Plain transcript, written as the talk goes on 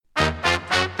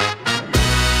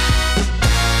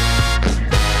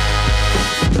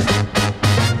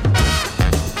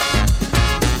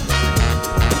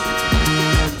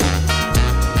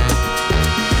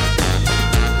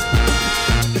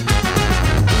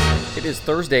is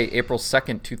Thursday, April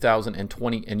 2nd,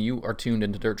 2020, and you are tuned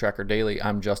into Dirt Tracker Daily.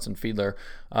 I'm Justin Fiedler.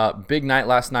 Big night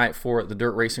last night for the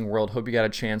dirt racing world. Hope you got a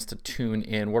chance to tune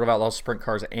in. World of Outlaws Sprint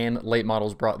Cars and Late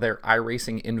Models brought their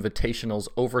iRacing Invitationals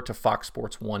over to Fox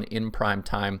Sports 1 in prime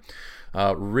time.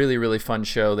 Really fun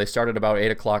show. They started about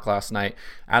 8 o'clock last night.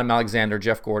 Adam Alexander,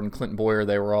 Jeff Gordon, Clinton Boyer,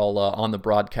 they were all on the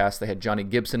broadcast. They had Johnny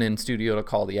Gibson in studio to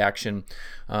call the action.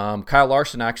 Kyle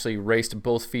Larson actually raced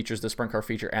both features, the sprint car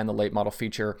feature and the late model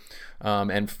feature.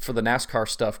 And for the NASCAR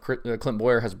stuff, Clinton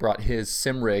Boyer has brought his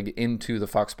sim rig into the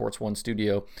Fox Sports 1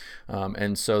 studio.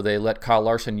 And so they let Kyle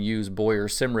Larson use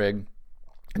Boyer's sim rig.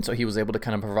 And so he was able to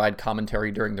kind of provide commentary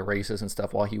during the races and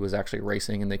stuff while he was actually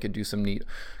racing, and they could do some neat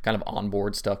kind of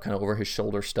onboard stuff, kind of over his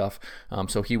shoulder stuff.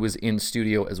 So he was in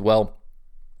studio as well.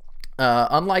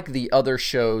 Unlike the other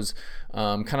shows,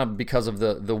 kind of because of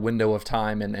the window of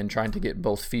time and trying to get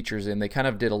both features in, they kind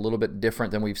of did a little bit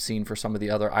different than we've seen for some of the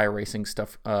other iRacing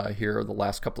stuff here the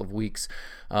last couple of weeks.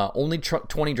 Only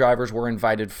 20 drivers were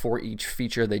invited for each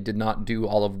feature. They did not do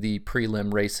all of the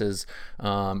prelim races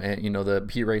and the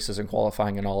P races and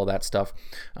qualifying and all of that stuff.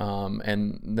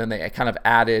 And then they kind of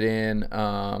added in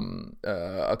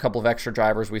a couple of extra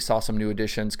drivers. We saw some new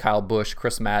additions: Kyle Busch,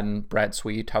 Chris Madden, Brad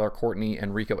Sweet, Tyler Courtney,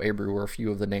 and Rico Abreu were a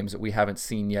few of the names that we haven't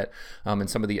seen yet in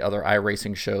some of the other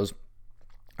iRacing shows.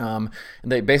 And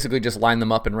they basically just lined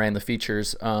them up and ran the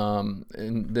features.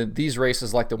 These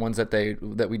races, like the ones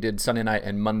that we did Sunday night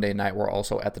and Monday night, were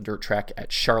also at the dirt track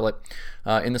at Charlotte.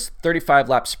 In this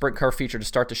 35-lap sprint car feature to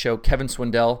start the show, Kevin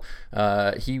Swindell,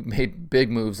 he made big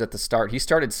moves at the start. He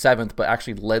started 7th, but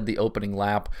actually led the opening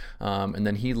lap, and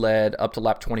then he led up to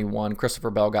lap 21.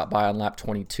 Christopher Bell got by on lap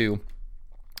 22.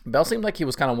 Bell seemed like he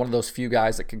was kind of one of those few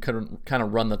guys that could kind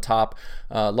of run the top.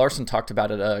 Larson talked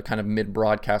about it kind of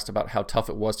mid-broadcast about how tough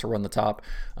it was to run the top.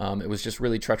 It was just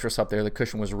really treacherous up there. The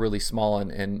cushion was really small,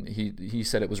 and he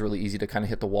said it was really easy to kind of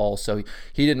hit the wall. So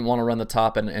he didn't want to run the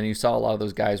top, and you saw a lot of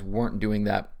those guys weren't doing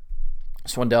that.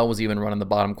 Swindell was even running the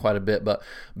bottom quite a bit, but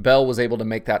Bell was able to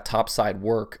make that top side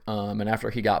work, and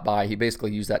after he got by, he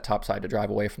basically used that top side to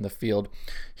drive away from the field.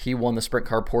 He won the sprint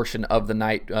car portion of the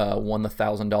night, won the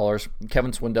 $1,000.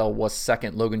 Kevin Swindell was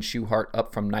second, Logan Schuchart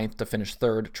up from 9th to finish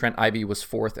 3rd, Trent Ivey was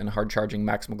 4th, and hard-charging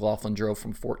Max McLaughlin drove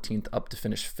from 14th up to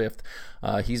finish 5th.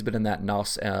 He's been in that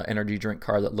NOS energy drink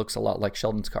car that looks a lot like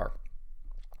Sheldon's car.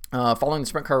 Following the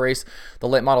sprint car race, the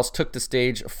late models took the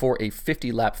stage for a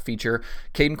 50-lap feature.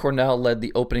 Caden Cornell led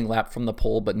the opening lap from the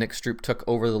pole, but Nick Stroop took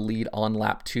over the lead on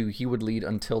lap 2. He would lead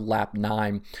until lap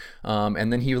 9,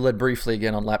 and then he led briefly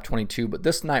again on lap 22. But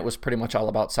this night was pretty much all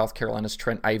about South Carolina's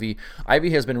Trent Ivey.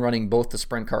 Ivey has been running both the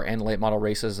sprint car and late model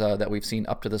races that we've seen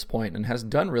up to this point and has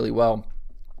done really well.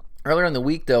 Earlier in the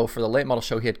week, though, for the late model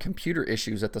show, he had computer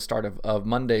issues at the start of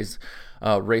Monday's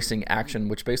racing action,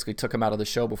 which basically took him out of the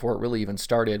show before it really even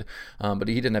started. But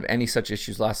he didn't have any such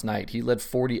issues last night. He led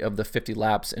 40 of the 50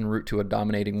 laps en route to a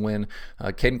dominating win.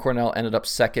 Caden Cornell ended up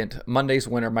 2nd. Monday's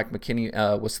winner, Mike McKinney,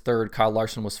 was 3rd. Kyle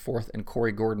Larson was 4th, and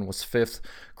Corey Gordon was 5th.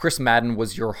 Chris Madden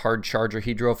was your hard charger.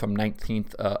 He drove from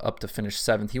 19th up to finish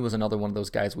 7th. He was another one of those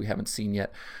guys we haven't seen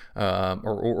yet,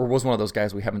 or was one of those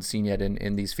guys we haven't seen yet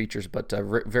in these features, but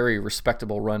very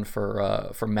respectable run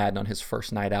for Madden on his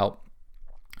first night out.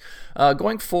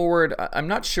 Going forward, I'm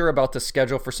not sure about the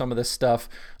schedule for some of this stuff.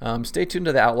 Stay tuned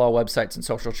to the Outlaw websites and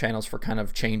social channels for kind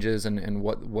of changes and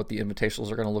what the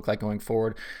invitationals are going to look like going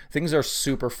forward. Things are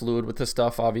super fluid with this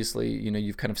stuff. Obviously,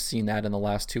 you've kind of seen that in the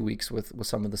last 2 weeks with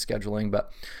some of the scheduling,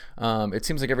 but it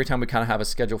seems like every time we kind of have a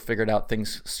schedule figured out,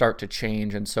 things start to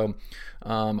change. And so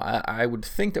I would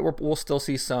think that we'll still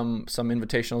see some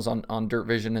invitationals on Dirt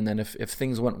Vision, and then if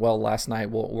things went well last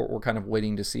night, we're kind of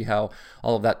waiting to see how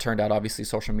all of that turned out. Obviously,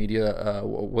 social media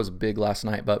was big last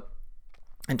night, but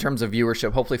in terms of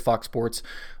viewership, hopefully Fox Sports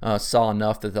saw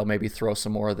enough that they'll maybe throw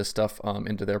some more of this stuff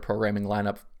into their programming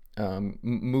lineup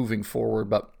moving forward.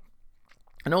 But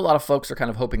I know a lot of folks are kind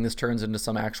of hoping this turns into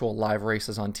some actual live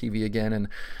races on TV again, and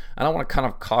I don't want to kind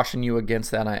of caution you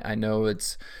against that. I know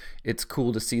it's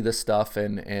cool to see this stuff,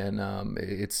 and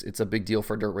it's a big deal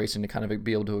for dirt racing to kind of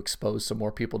be able to expose some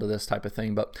more people to this type of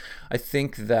thing. But I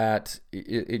think that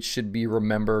it should be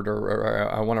remembered, or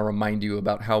I want to remind you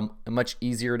about how much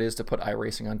easier it is to put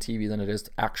iRacing on TV than it is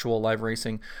actual live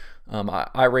racing.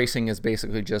 iRacing is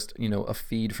basically just a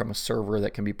feed from a server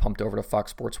that can be pumped over to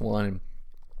Fox Sports 1, and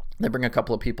they bring a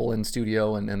couple of people in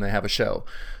studio and they have a show.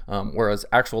 Whereas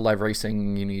actual live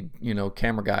racing, you need,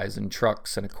 camera guys and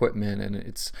trucks and equipment, and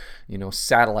it's,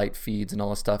 satellite feeds and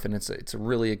all this stuff. And it's a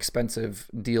really expensive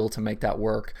deal to make that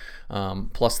work.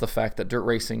 Plus the fact that dirt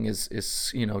racing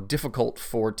is difficult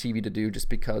for TV to do just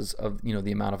because of,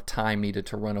 the amount of time needed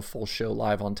to run a full show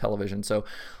live on television. So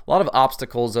a lot of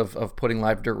obstacles of putting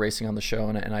live dirt racing on the show.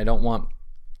 And I don't want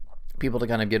people to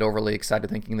kind of get overly excited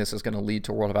thinking this is going to lead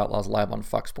to World of Outlaws live on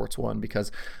Fox Sports 1,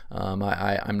 because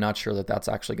I'm not sure that that's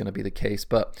actually going to be the case.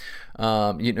 But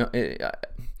I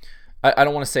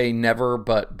don't want to say never,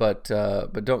 but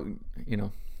don't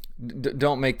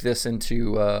don't make this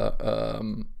into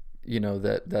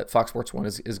that Fox Sports 1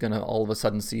 is going to all of a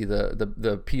sudden see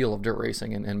the appeal of dirt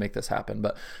racing and make this happen.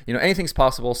 But anything's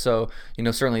possible, so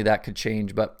certainly that could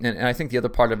change. But and I think the other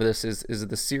part of this is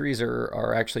the series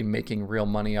are actually making real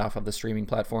money off of the streaming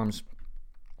platforms.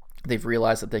 They've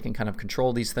realized that they can kind of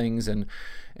control these things, and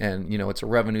it's a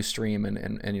revenue stream,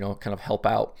 and kind of help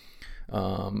out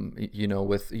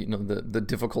with the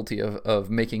difficulty of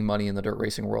making money in the dirt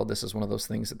racing world. This is one of those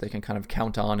things that they can kind of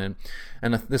count on, and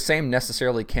the same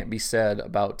necessarily can't be said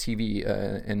about TV,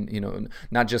 and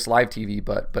not just live TV,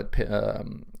 but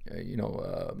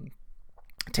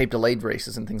tape delayed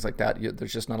races and things like that.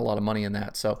 There's just not a lot of money in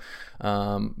that. So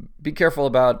be careful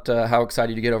about how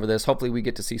excited you get over this. Hopefully we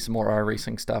get to see some more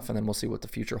iRacing stuff, and then we'll see what the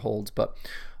future holds. But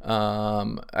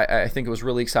I think it was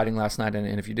really exciting last night.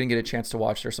 And if you didn't get a chance to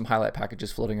watch, there's some highlight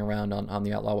packages floating around on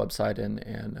the Outlaw website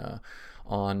and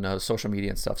on social media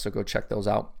and stuff. So go check those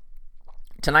out.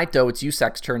 Tonight, though, it's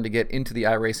USAC's turn to get into the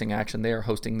iRacing action. They are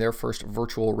hosting their first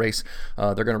virtual race.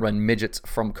 They're going to run midgets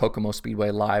from Kokomo Speedway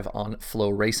live on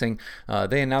FloRacing.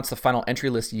 They announced the final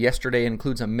entry list yesterday. It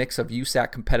includes a mix of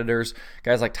USAC competitors,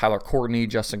 guys like Tyler Courtney,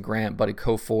 Justin Grant, Buddy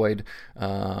Kofoid.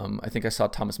 I think I saw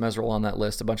Thomas Meserl on that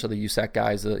list, a bunch of the USAC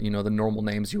guys, the normal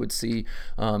names you would see.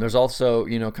 There's also,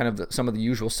 some of the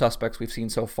usual suspects we've seen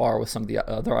so far with some of the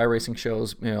other iRacing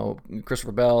shows.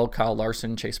 Christopher Bell, Kyle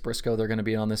Larson, Chase Briscoe, they're going to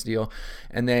be on this deal.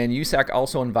 And then USAC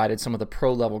also invited some of the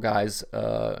pro-level guys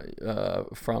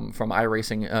from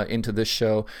iRacing into this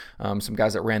show. Some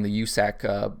guys that ran the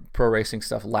USAC pro racing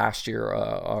stuff last year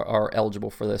are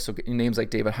eligible for this. So names like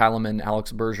David Heileman,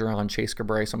 Alex Bergeron, Chase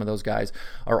Cabrera, some of those guys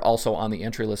are also on the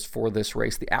entry list for this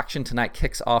race. The action tonight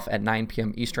kicks off at 9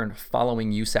 p.m. Eastern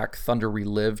following USAC Thunder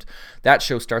Relived. That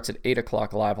show starts at 8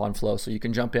 o'clock live on Flow. So you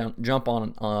can jump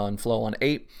on Flow on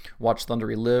 8, watch Thunder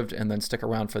Relived, and then stick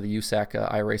around for the USAC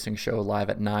iRacing show live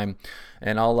at 9.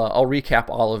 And I'll recap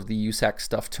all of the USAC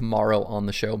stuff tomorrow on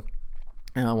the show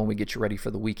when we get you ready for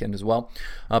the weekend as well.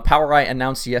 POWRi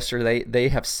announced yesterday they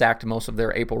have sacked most of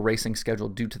their April racing schedule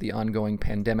due to the ongoing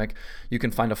pandemic. You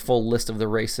can find a full list of the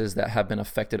races that have been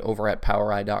affected over at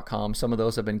POWRi.com. Some of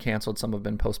those have been canceled, some have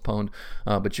been postponed,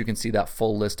 but you can see that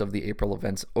full list of the April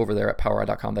events over there at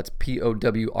POWRi.com. That's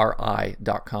POWRI.com.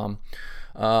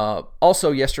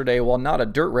 Also yesterday, while not a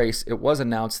dirt race, it was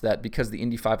announced that because the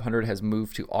Indy 500 has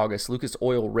moved to August, Lucas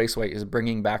Oil Raceway is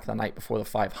bringing back the night before the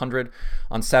 500.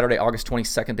 On Saturday, August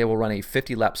 22nd, they will run a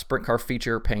 50-lap sprint car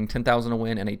feature paying $10,000 to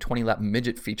win and a 20-lap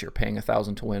midget feature paying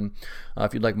 $1,000 to win.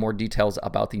 If you'd like more details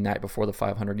about the night before the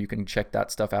 500, you can check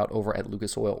that stuff out over at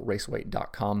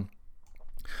lucasoilraceway.com.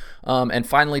 And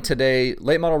finally today,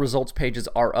 late model results pages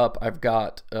are up. I've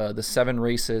got the 7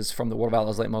 races from the World of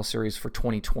Outlaws Late Model Series for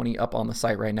 2020 up on the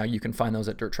site right now. You can find those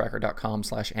at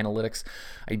dirttracker.com/analytics.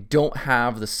 I don't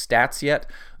have the stats yet,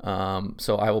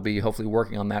 so I will be hopefully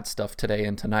working on that stuff today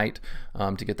and tonight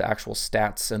to get the actual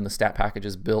stats and the stat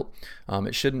packages built.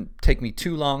 It shouldn't take me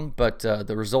too long, but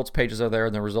the results pages are there,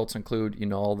 and the results include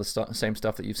all the same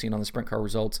stuff that you've seen on the sprint car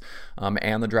results,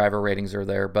 and the driver ratings are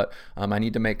there. But I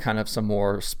need to make kind of some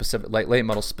more specific late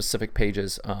model specific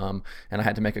pages, and I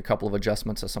had to make a couple of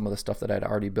adjustments to some of the stuff that I'd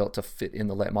already built to fit in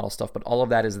the late model stuff. But all of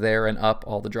that is there and up.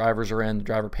 All the drivers are in. The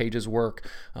driver pages work.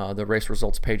 The race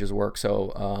results pages work.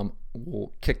 So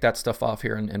we'll kick that stuff off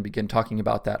here and begin talking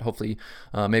about that. Hopefully,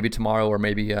 maybe tomorrow or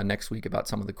maybe next week about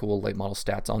some of the cool late model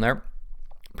stats on there.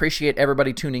 Appreciate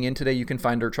everybody tuning in today. You can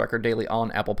find Dirt Tracker Daily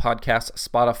on Apple Podcasts,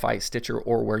 Spotify, Stitcher,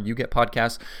 or where you get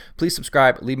podcasts. Please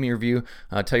subscribe, leave me a review,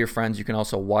 tell your friends. You can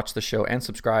also watch the show and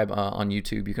subscribe on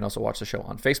YouTube. You can also watch the show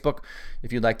on Facebook.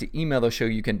 If you'd like to email the show,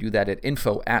 you can do that at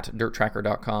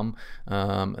info@dirttracker.com.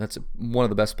 That's one of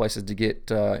the best places to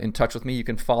get in touch with me. You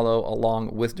can follow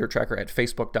along with Dirt Tracker at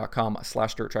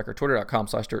facebook.com/dirttracker,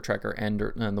 twitter.com/dirttracker, and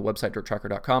the website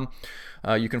dirttracker.com.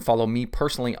 You can follow me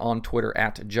personally on Twitter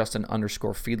at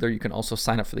Justin_Fiedler. You can also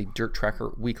sign up for the Dirt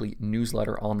Tracker weekly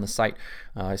newsletter on the site.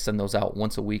 I send those out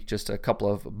once a week, just a couple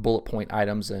of bullet point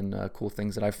items and cool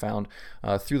things that I've found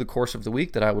through the course of the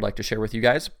week that I would like to share with you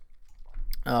guys.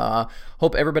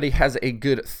 Hope everybody has a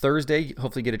good Thursday.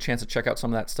 Hopefully get a chance to check out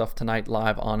some of that stuff tonight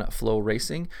live on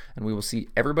FloRacing, and we will see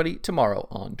everybody tomorrow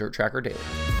on Dirt Tracker Daily.